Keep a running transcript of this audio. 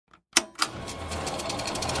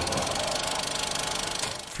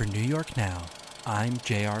For New York Now, I'm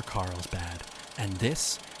J.R. Carlsbad, and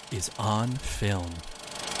this is On Film.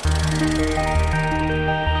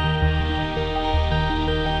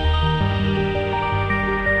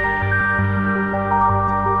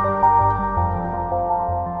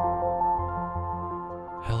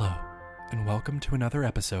 Hello, and welcome to another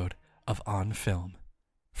episode of On Film.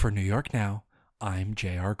 For New York Now, I'm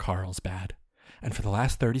J.R. Carlsbad, and for the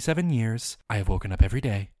last 37 years, I have woken up every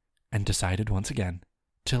day and decided once again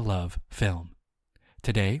to love film.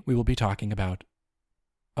 Today, we will be talking about,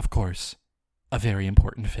 of course, a very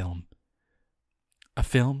important film. A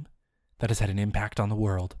film that has had an impact on the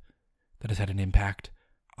world, that has had an impact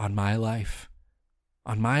on my life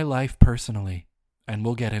personally, and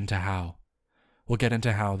we'll get into how. We'll get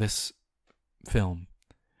into how this film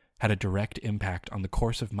had a direct impact on the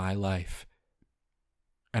course of my life,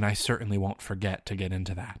 and I certainly won't forget to get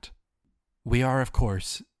into that. We are, of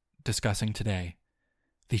course, discussing today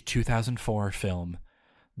the 2004 film,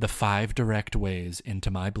 The 5 Direct Ways into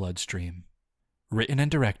My Bloodstream, written and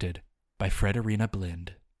directed by Frederina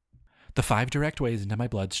Blind. The 5 Direct Ways into My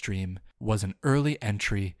Bloodstream was an early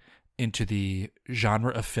entry into the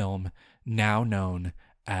genre of film now known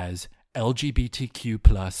as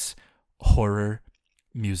LGBTQ+ horror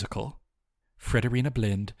musical. Frederina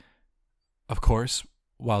Blind, of course,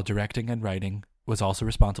 while directing and writing, was also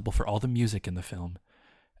responsible for all the music in the film.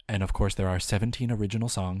 And of course, there are 17 original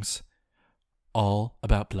songs, all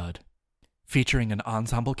about blood, featuring an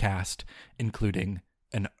ensemble cast including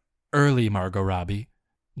an early Margot Robbie,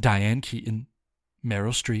 Diane Keaton,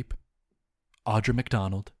 Meryl Streep, Audra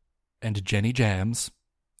McDonald, and Jenny Jams.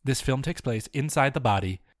 This film takes place inside the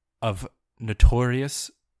body of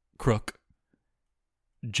notorious crook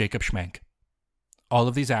Jacob Schmenck. All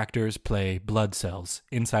of these actors play blood cells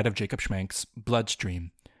inside of Jacob Schmenck's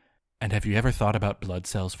bloodstream. And have you ever thought about blood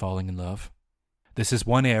cells falling in love? This is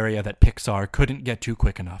one area that Pixar couldn't get to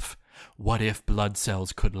quick enough. What if blood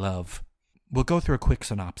cells could love? We'll go through a quick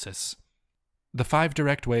synopsis. The 5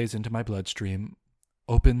 Direct Ways into My Bloodstream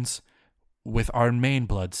opens with our main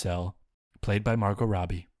blood cell, played by Margot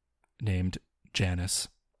Robbie, named Janice.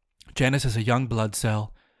 Janice is a young blood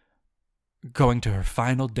cell going to her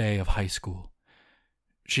final day of high school.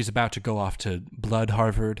 She's about to go off to Blood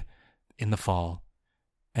Harvard in the fall,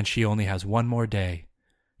 and she only has one more day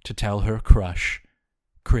to tell her crush,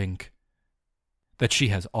 Crink, that she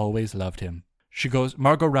has always loved him.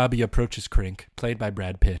 Margot Robbie approaches Crink, played by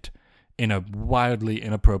Brad Pitt, in a wildly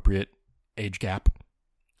inappropriate age gap,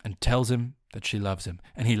 and tells him that she loves him,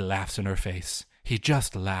 and he laughs in her face. He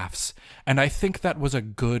just laughs, and I think that was a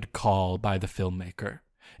good call by the filmmaker.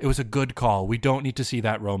 It was a good call. We don't need to see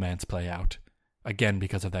that romance play out. Again,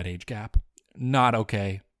 because of that age gap. Not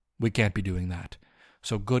okay. We can't be doing that.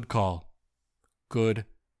 So good call. Good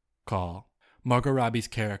call. Margot Robbie's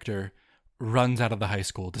character runs out of the high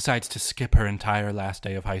school, decides to skip her entire last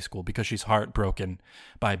day of high school because she's heartbroken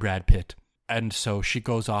by Brad Pitt. And so she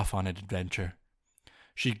goes off on an adventure.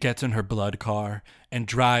 She gets in her blood car and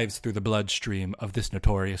drives through the bloodstream of this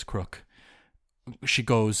notorious crook. She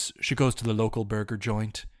goes to the local burger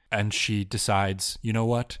joint and she decides, you know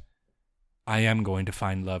what? I am going to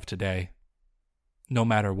find love today, no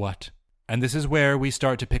matter what. And this is where we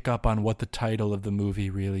start to pick up on what the title of the movie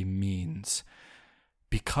really means,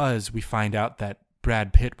 because we find out that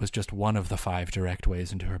Brad Pitt was just one of the 5 direct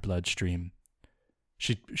ways into her bloodstream.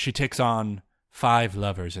 She takes on 5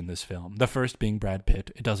 lovers in this film, the first being Brad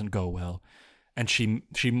Pitt. It doesn't go well, and she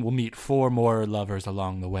will meet 4 more lovers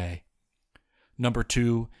along the way. Number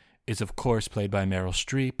 2 is, of course, played by Meryl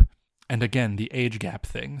Streep. And again, the age gap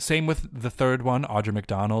thing. Same with the third one, Audra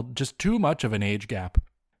McDonald. Just too much of an age gap.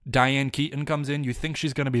 Diane Keaton comes in. You think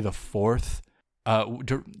she's going to be the fourth?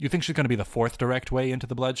 You think she's going to be the 4th direct way into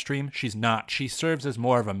the bloodstream? She's not. She serves as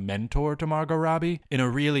more of a mentor to Margot Robbie in a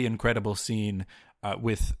really incredible scene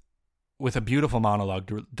with a beautiful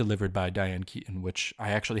monologue delivered by Diane Keaton, which I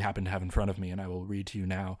actually happen to have in front of me, and I will read to you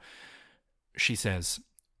now. She says,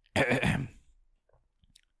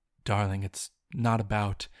 "Darling, it's not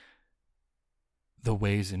about the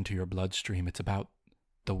ways into your bloodstream. It's about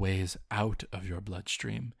the ways out of your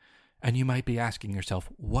bloodstream." And you might be asking yourself,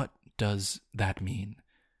 what does that mean?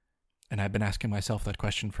 And I've been asking myself that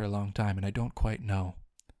question for a long time, and I don't quite know.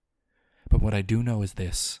 But what I do know is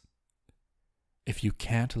this. If you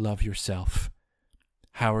can't love yourself,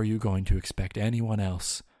 how are you going to expect anyone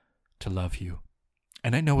else to love you?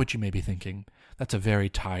 And I know what you may be thinking. That's a very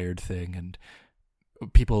tired thing, and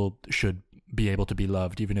people should be able to be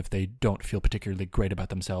loved even if they don't feel particularly great about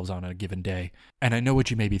themselves on a given day. And I know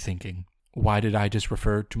what you may be thinking. Why did I just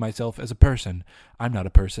refer to myself as a person? I'm not a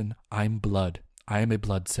person. I'm blood. I am a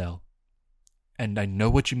blood cell. and I know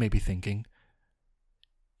what you may be thinking.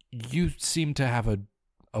 You seem to have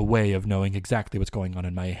a way of knowing exactly what's going on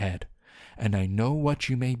in my head, and I know what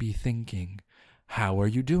you may be thinking. How are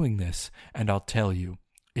you doing this? And I'll tell you.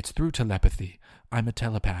 It's through telepathy. I'm a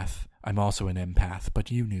telepath. I'm also an empath, but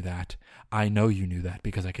you knew that. I know you knew that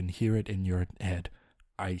because I can hear it in your head.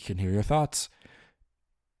 I can hear your thoughts.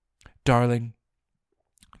 Darling,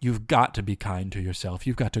 you've got to be kind to yourself.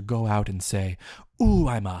 You've got to go out and say, ooh,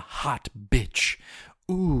 I'm a hot bitch.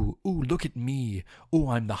 Ooh, look at me. Ooh,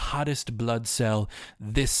 I'm the hottest blood cell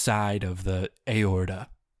this side of the aorta.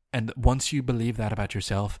 And once you believe that about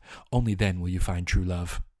yourself, only then will you find true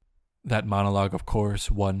love. That monologue, of course,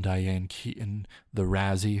 won Diane Keaton the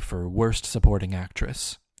Razzie for Worst Supporting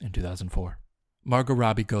Actress in 2004. Margot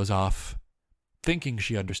Robbie goes off thinking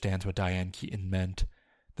she understands what Diane Keaton meant,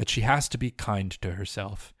 that she has to be kind to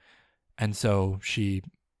herself. And so she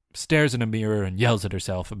stares in a mirror and yells at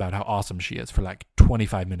herself about how awesome she is for like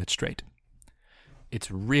 25 minutes straight. It's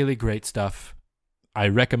really great stuff. I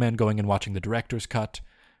recommend going and watching the director's cut,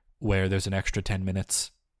 where there's an extra 10 minutes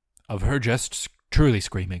of her just truly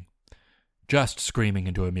screaming. Just screaming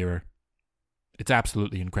into a mirror. It's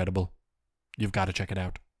absolutely incredible. You've got to check it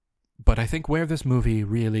out. But I think where this movie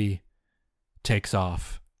really takes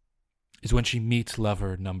off is when she meets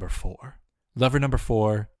lover number 4. Lover number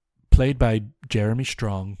 4, played by Jeremy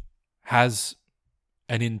Strong, has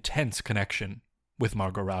an intense connection with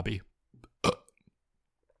Margot Robbie.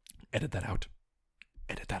 Edit that out.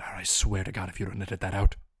 Edit that out. I swear to God, if you don't edit that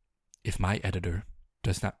out. If my editor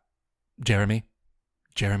does not... Jeremy,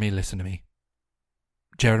 listen to me.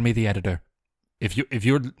 Jeremy, the editor. If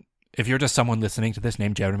you're just someone listening to this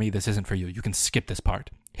named Jeremy, this isn't for you. You can skip this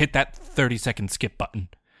part. Hit that 30-second skip button.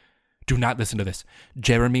 Do not listen to this.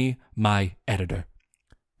 Jeremy, my editor.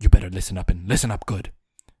 You better listen up and listen up good.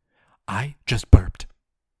 I just burped.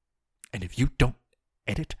 And if you don't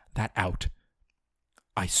edit that out,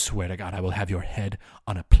 I swear to God, I will have your head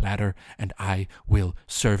on a platter and I will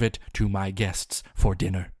serve it to my guests for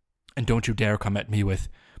dinner. And don't you dare come at me with,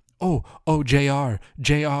 oh, JR,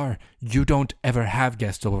 you don't ever have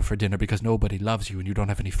guests over for dinner because nobody loves you and you don't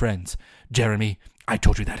have any friends. Jeremy, I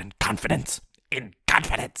told you that in confidence. In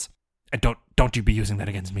confidence. And don't you be using that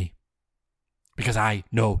against me. Because I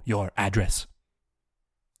know your address.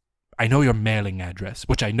 I know your mailing address,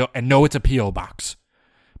 which I know, and know it's a P.O. box.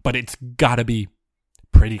 But it's gotta be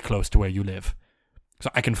pretty close to where you live. So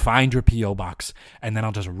I can find your P.O. box, and then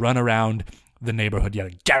I'll just run around the neighborhood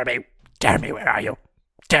yelling, Jeremy, where are you?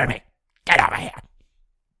 Jeremy, get over here.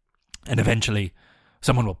 And eventually,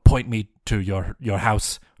 someone will point me to your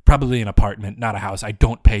house, probably an apartment, not a house. I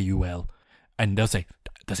don't pay you well. And they'll say,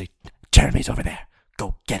 Jeremy's over there.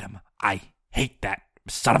 Go get him. I hate that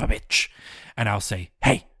son of a bitch. And I'll say,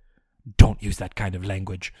 hey, don't use that kind of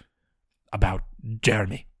language about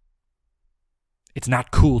Jeremy. It's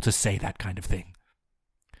not cool to say that kind of thing.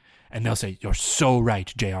 And they'll say, you're so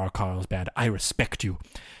right, J.R. Carlsbad. I respect you.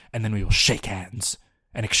 And then we will shake hands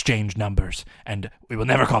and exchange numbers, and we will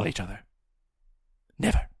never call each other.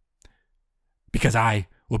 Never. Because I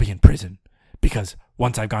will be in prison. Because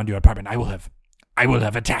once I've gone to your apartment, I will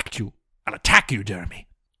have attacked you. I'll attack you, Jeremy.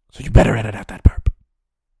 So you better edit out that burp.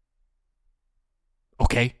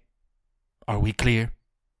 Okay? Are we clear?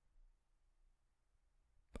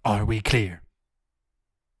 Are we clear?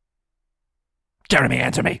 Jeremy,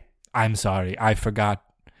 answer me. I'm sorry, I forgot.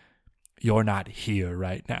 You're not here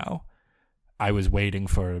right now. I was waiting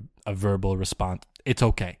for a verbal response. It's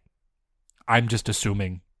okay. I'm just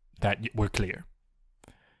assuming that we're clear.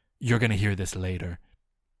 You're going to hear this later.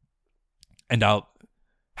 And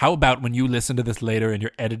how about when you listen to this later and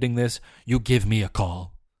you're editing this, you give me a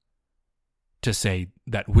call to say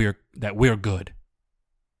that we're good.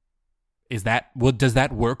 Does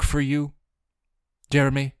that work for you,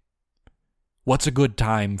 Jeremy? What's a good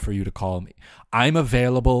time for you to call me? I'm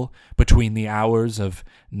available between the hours of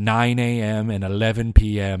 9 a.m. and 11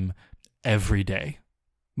 p.m. every day.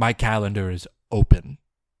 My calendar is open.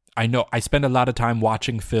 I know I spend a lot of time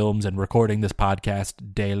watching films and recording this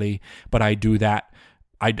podcast daily, but I do that.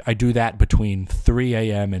 I do that between 3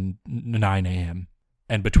 a.m. and 9 a.m.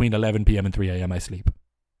 And between 11 p.m. and 3 a.m. I sleep.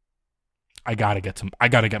 I gotta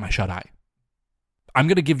get my shut-eye. I'm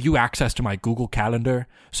gonna give you access to my Google Calendar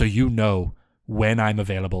so you know when I'm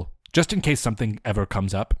available, just in case something ever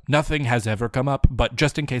comes up. Nothing has ever come up, but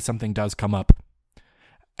just in case something does come up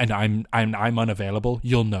and I'm unavailable,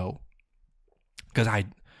 you'll know. Because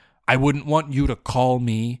I wouldn't want you to call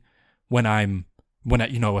me if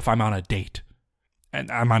I'm on a date. And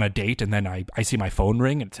I'm on a date and then I see my phone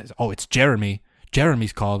ring and it says, oh, it's Jeremy.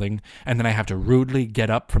 Jeremy's calling, and then I have to rudely get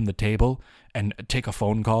up from the table and take a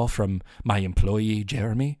phone call from my employee,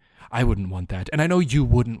 Jeremy. I wouldn't want that. And I know you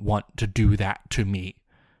wouldn't want to do that to me.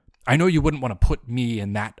 I know you wouldn't want to put me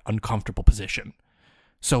in that uncomfortable position.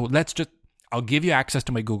 So I'll give you access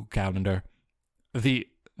to my Google Calendar. The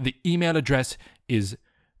email address is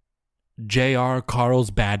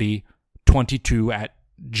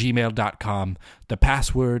jrcarlsbaddy22@gmail.com. The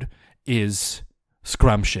password is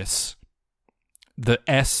scrumptious.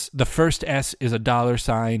 The first S is a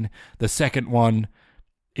 $sign. The second one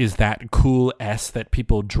is that cool S that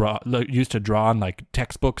people used to draw on like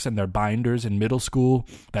textbooks and their binders in middle school.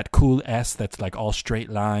 That cool S that's like all straight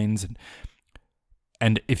lines.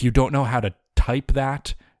 And if you don't know how to type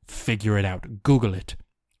that, figure it out. Google it.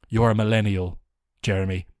 You're a millennial,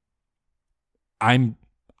 Jeremy. I'm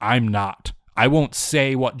not. I won't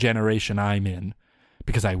say what generation I'm in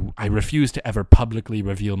because I refuse to ever publicly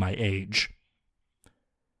reveal my age.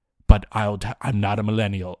 But I'm not a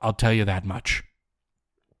millennial. I'll tell you that much.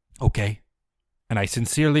 Okay? And I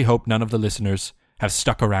sincerely hope none of the listeners have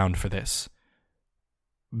stuck around for this.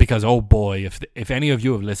 Because, oh boy, if any of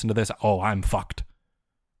you have listened to this, I'm fucked.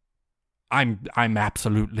 I'm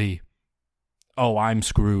absolutely... I'm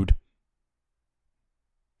screwed.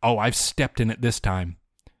 I've stepped in it this time.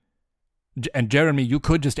 And Jeremy, you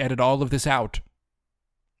could just edit all of this out.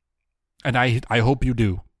 And I hope you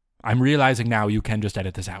do. I'm realizing now you can just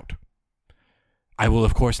edit this out. I will,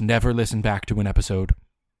 of course, never listen back to an episode,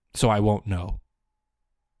 so I won't know.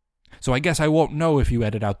 So I guess I won't know if you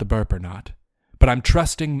edit out the burp or not. But I'm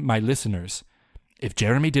trusting my listeners. If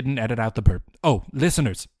Jeremy didn't edit out the burp... Oh,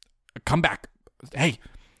 listeners, come back. Hey,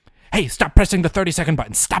 stop pressing the 30-second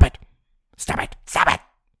button. Stop it. Stop it. Stop it.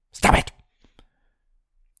 Stop it.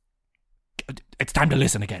 It's time to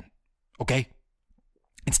listen again, okay?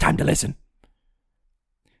 It's time to listen.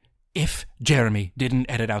 If Jeremy didn't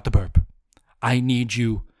edit out the burp, I need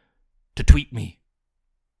you to tweet me.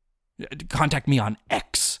 Contact me on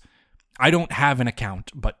X. I don't have an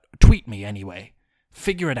account, but tweet me anyway.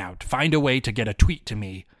 Figure it out. Find a way to get a tweet to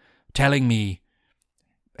me telling me,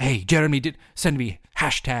 hey, Jeremy did send me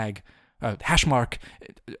hashmark,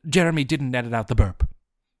 Jeremy didn't edit out the burp.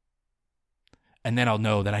 And then I'll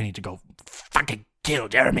know that I need to go fucking kill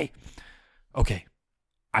Jeremy. Okay.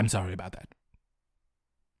 I'm sorry about that.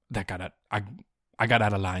 I got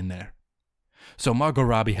out of line there. So Margot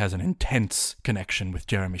Robbie has an intense connection with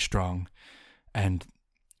Jeremy Strong, and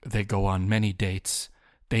they go on many dates.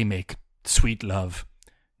 They make sweet love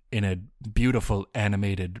in a beautiful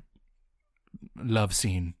animated love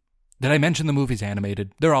scene. Did I mention the movie's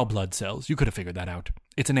animated? They're all blood cells. You could have figured that out.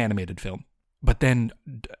 It's an animated film. But then,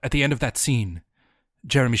 at the end of that scene,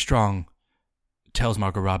 Jeremy Strong tells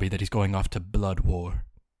Margot Robbie that he's going off to Blood War.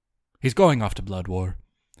 He's going off to Blood War.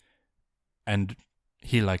 And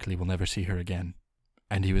he likely will never see her again.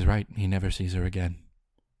 And he was right. He never sees her again.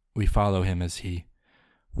 We follow him as he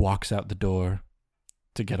walks out the door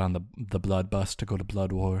to get on the blood bus to go to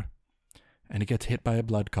Blood War. And he gets hit by a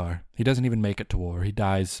blood car. He doesn't even make it to war. He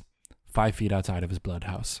dies 5 feet outside of his blood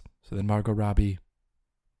house. So then Margot Robbie,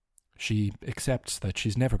 she accepts that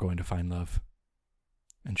she's never going to find love.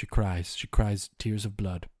 And she cries. She cries tears of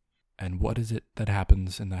blood. And what is it that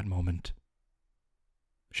happens in that moment?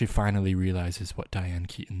 She finally realizes what Diane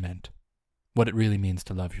Keaton meant. What it really means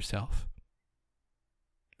to love yourself.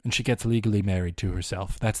 And she gets legally married to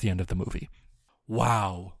herself. That's the end of the movie.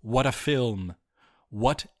 Wow, what a film.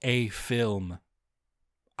 What a film.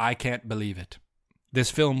 I can't believe it. This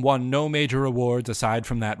film won no major awards aside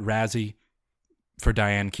from that Razzie for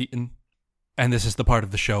Diane Keaton. And this is the part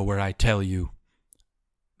of the show where I tell you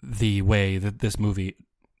the way that this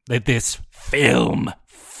film,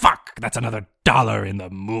 fuck, that's another $1 in the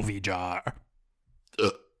movie jar.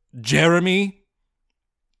 Jeremy,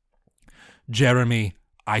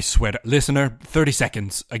 I swear to, listener, 30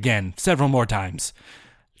 seconds, again, several more times.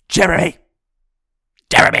 Jeremy,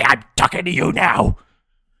 I'm talking to you now.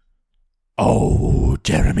 Oh,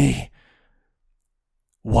 Jeremy.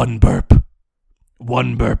 One burp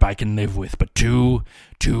I can live with, but two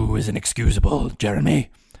is inexcusable, Jeremy.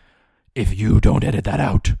 If you don't edit that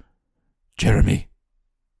out, Jeremy,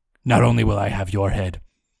 not only will I have your head,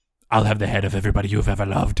 I'll have the head of everybody you've ever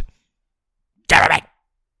loved. Jeremy,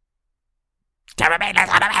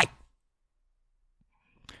 listen to me.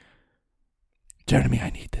 Jeremy, I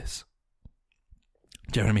need this.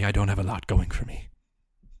 Jeremy, I don't have a lot going for me.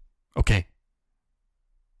 Okay.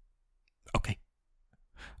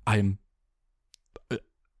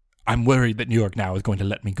 I'm worried that New York Now is going to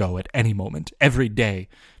let me go at any moment. Every day,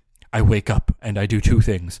 I wake up and I do two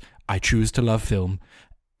things. I choose to love film,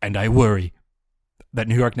 and I worry that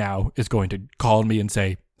New York Now is going to call me and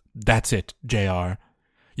say, "That's it, JR.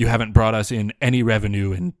 You haven't brought us in any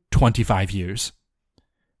revenue in 25 years.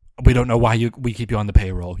 We don't know why we keep you on the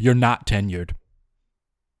payroll. You're not tenured.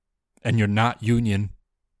 And you're not union.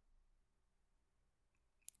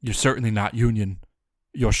 You're certainly not union.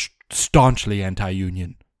 You're staunchly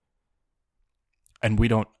anti-union.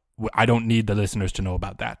 And I don't need the listeners to know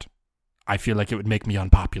about that. I feel like it would make me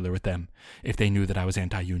unpopular with them if they knew that I was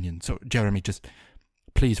anti-union. So, Jeremy, just,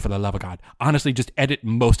 please, for the love of God, honestly, just edit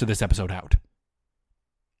most of this episode out.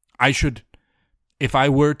 If I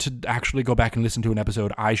were to actually go back and listen to an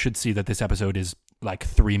episode, I should see that this episode is like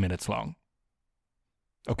 3 minutes long.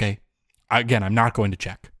 Okay? Again, I'm not going to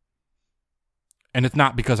check. And it's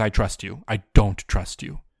not because I trust you. I don't trust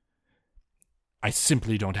you. I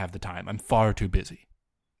simply don't have the time. I'm far too busy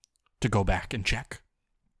to go back and check.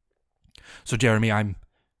 So, Jeremy, I'm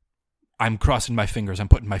crossing my fingers. I'm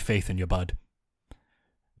putting my faith in you, bud.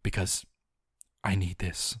 Because I need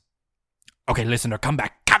this. Okay, listener, come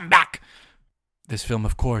back. Come back! This film,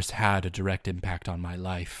 of course, had a direct impact on my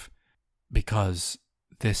life. Because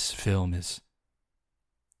this film is...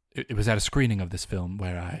 It was at a screening of this film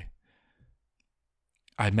where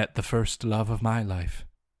I met the first love of my life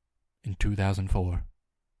in 2004.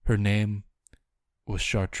 Her name was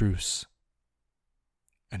Chartreuse.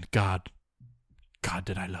 And God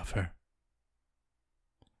did I love her.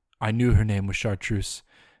 I knew her name was Chartreuse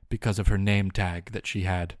because of her name tag that she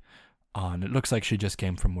had on. It looks like she just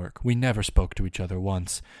came from work. We never spoke to each other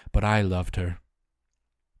once, but I loved her.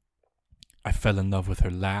 I fell in love with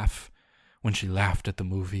her laugh when she laughed at the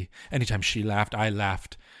movie. Anytime she laughed, I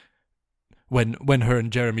laughed. When her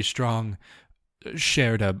and Jeremy Strong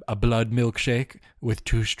shared a blood milkshake with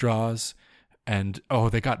 2 straws, and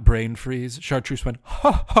they got brain freeze. Chartreuse went,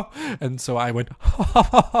 ha ha, and so I went, ha ha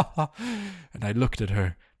ha ha, and I looked at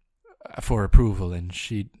her for approval, and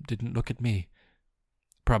she didn't look at me.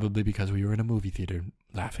 Probably because we were in a movie theater,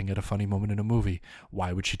 laughing at a funny moment in a movie.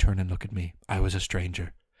 Why would she turn and look at me? I was a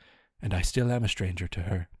stranger, and I still am a stranger to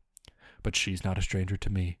her, but she's not a stranger to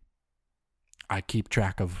me. I keep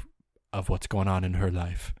track of what's going on in her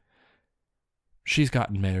life. She's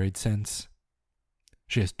gotten married since.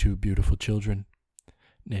 She has 2 beautiful children,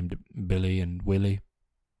 named Billy and Willie.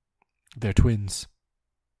 They're twins.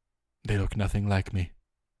 They look nothing like me.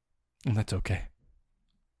 And that's okay.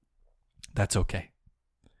 That's okay.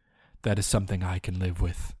 That is something I can live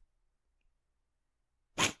with.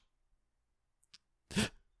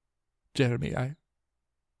 Jeremy,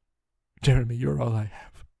 you're all I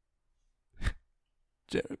have.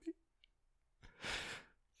 Jeremy.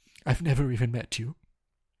 I've never even met you.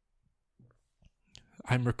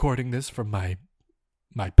 I'm recording this from my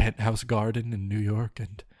penthouse garden in New York,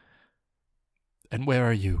 and where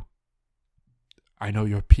are you? I know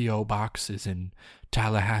your P.O. box is in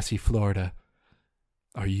Tallahassee, Florida.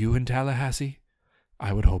 Are you in Tallahassee?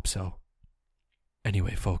 I would hope so.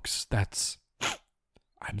 Anyway, folks,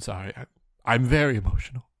 I'm sorry. I'm very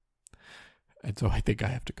emotional. And so I think I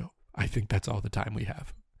have to go. I think that's all the time we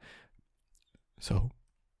have. So...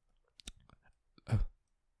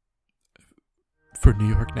 for New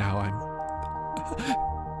York Now,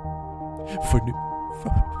 for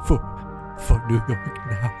New York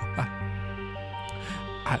Now,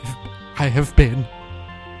 I have been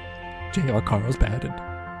J.R. Carlsbad,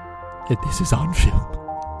 and this is On Film.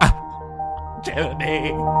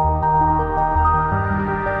 Jeremy.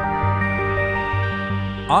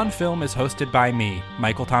 On Film is hosted by me,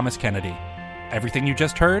 Michael Thomas Kennedy. Everything you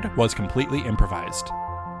just heard was completely improvised.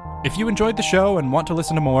 If you enjoyed the show and want to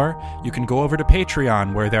listen to more, you can go over to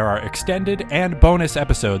Patreon, where there are extended and bonus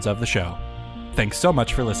episodes of the show. Thanks so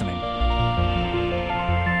much for listening.